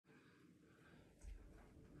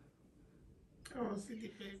Oh,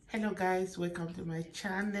 hello guys, welcome to my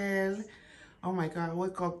channel. Oh my god, I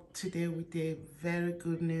woke up today with a very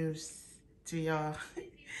good news to your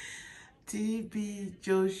TB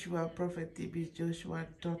Joshua, Prophet TB Joshua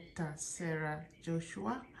daughter Serah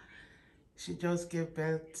Joshua. She just gave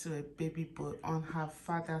birth to a baby boy on her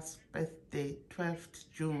father's birthday, 12th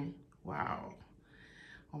June. Wow.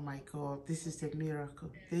 Oh my God, this is a miracle.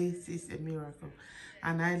 This is a miracle.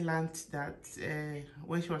 And I learned that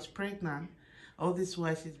when she was pregnant, all this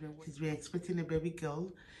while she's been expecting a baby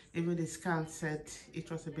girl. Even the scan said it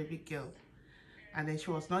was a baby girl. And then she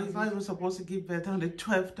was not even supposed to give birth on the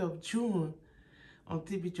 12th of June on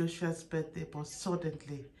TB Joshua's birthday, but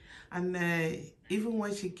suddenly. And even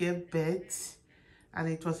when she gave birth, and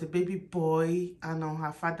it was a baby boy, and on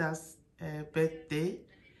her father's birthday,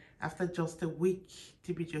 after just a week,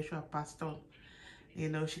 TB Joshua passed on. You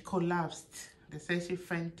know, she collapsed. They said she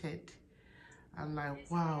fainted. I'm like,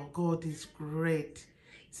 wow, God is great.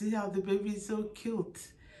 See how the baby is so cute.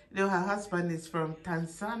 You know, her husband is from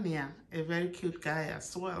Tanzania, a very cute guy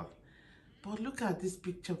as well. But look at this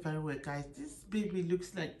picture very well, guys. This baby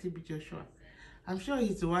looks like TB Joshua. I'm sure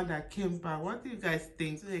he's the one that came back. What do you guys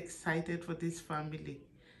think? So excited for this family.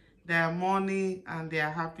 They are mourning and they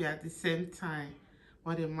are happy at the same time.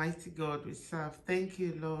 What a mighty God we serve. Thank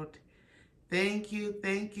you, Lord. Thank you,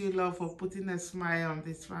 Lord, for putting a smile on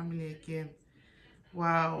this family again.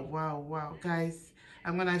 Wow, wow, wow. Guys,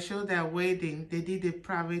 I'm going to show their wedding. They did a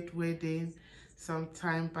private wedding some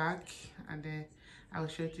time back, and then I'll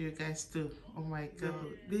show it to you guys too. Oh my God,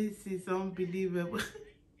 this is unbelievable.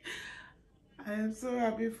 I am so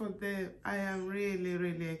happy for them. I am really,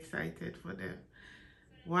 really excited for them.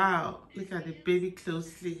 Wow, look at the baby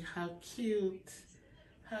closely. How cute.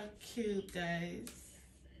 How cute, guys.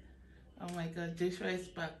 Oh my God, Joshua is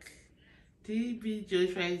back. TB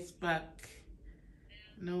Joshua is back.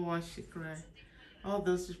 No one should cry. All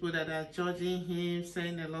those people that are judging him,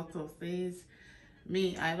 saying a lot of things.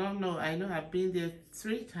 Me, I don't know. I know I've been there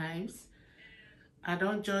 3 times. I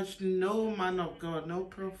don't judge no man of God, no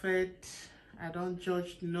prophet. I don't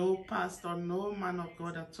judge no pastor, no man of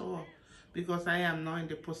God at all. Because I am not in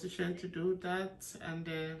the position to do that. And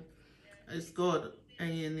it's God.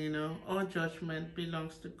 And you know, all judgment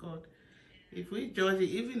belongs to God. If we judge it,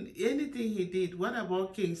 even anything he did, what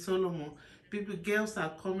about King Solomon? Girls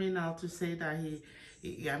are coming out to say that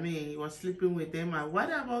he was sleeping with them. And what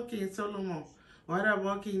about King Solomon? What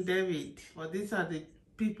about King David? Well, these are the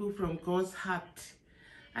people from God's heart.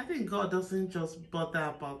 I think God doesn't just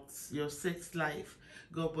bother about your sex life.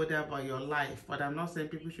 God bother about your life. But I'm not saying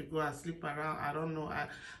people should go and sleep around. I don't know.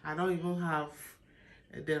 I don't even have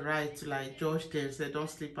the right to like judge them, say don't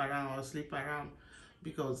sleep around or sleep around,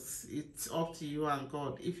 because it's up to you and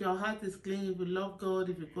God. If your heart is clean, if you love God,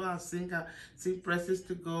 if you go and sing praises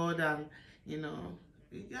to God, and you know,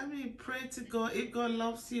 pray to God. If God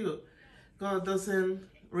loves you, God doesn't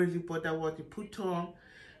really bother what you put on.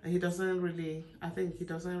 And he doesn't really, I think he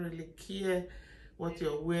doesn't really care what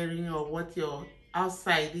you're wearing or what your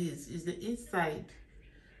outside is. It's the inside.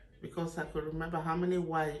 Because I could remember how many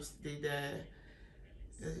wives did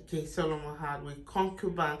King Solomon had, with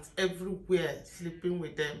concubines everywhere, sleeping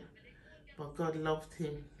with them. But God loved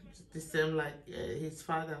him the same like his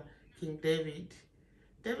father, King David.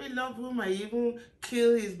 David loved him. I even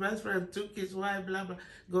killed his best friend, took his wife, blah blah.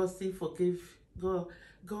 God still forgive. God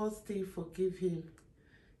still forgive him,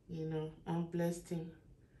 you know, and blessed him.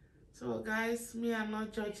 So guys, me, I'm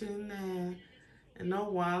not judging no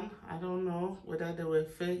one. I don't know whether they were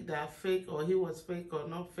fake, they are fake, or he was fake or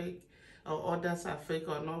not fake, or others are fake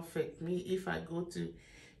or not fake. Me, if I go to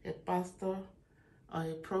a pastor or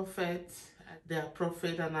a prophet, they are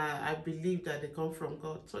prophet, and I believe that they come from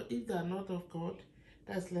God. So if they are not of God,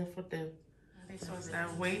 that's left for them. This was their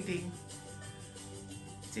wedding.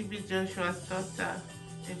 TB Joshua's daughter,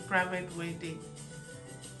 a private wedding.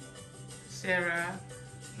 Serah.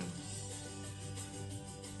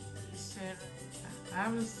 Serah. I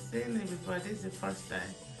haven't seen it before. This is the first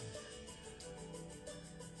time.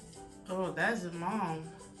 Oh, that's the mom.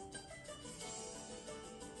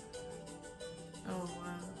 Oh,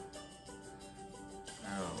 wow.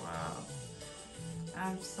 Oh, wow.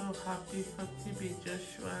 I'm so happy for TB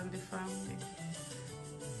Joshua and the family.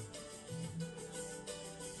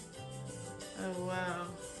 Oh, wow.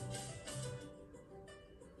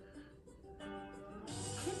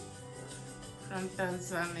 From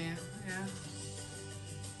Tanzania, yeah.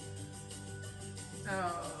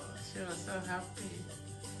 Oh, she was so happy.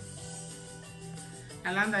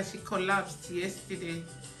 I learned that she collapsed yesterday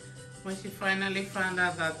when she finally found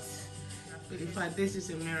out that, in fact, this is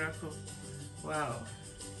a miracle. Wow.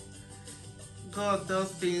 God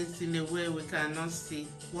does things in a way we cannot see.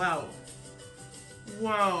 Wow.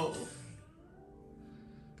 Wow.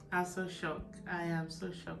 I'm so shocked. I am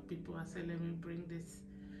so shocked. People are saying, let me bring this.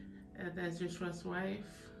 That's Joshua's wife.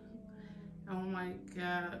 Oh my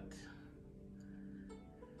God.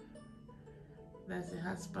 That's the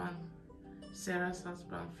husband, Serah's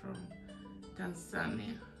husband from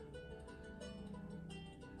Tanzania.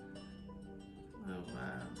 Oh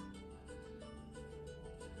wow.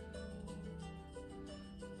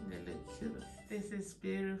 They look cute. This is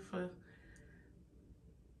beautiful.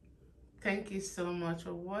 Thank you so much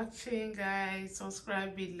for watching, guys.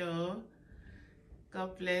 Subscribe below.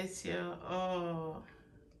 God bless you. Oh,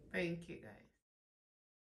 thank you, guys.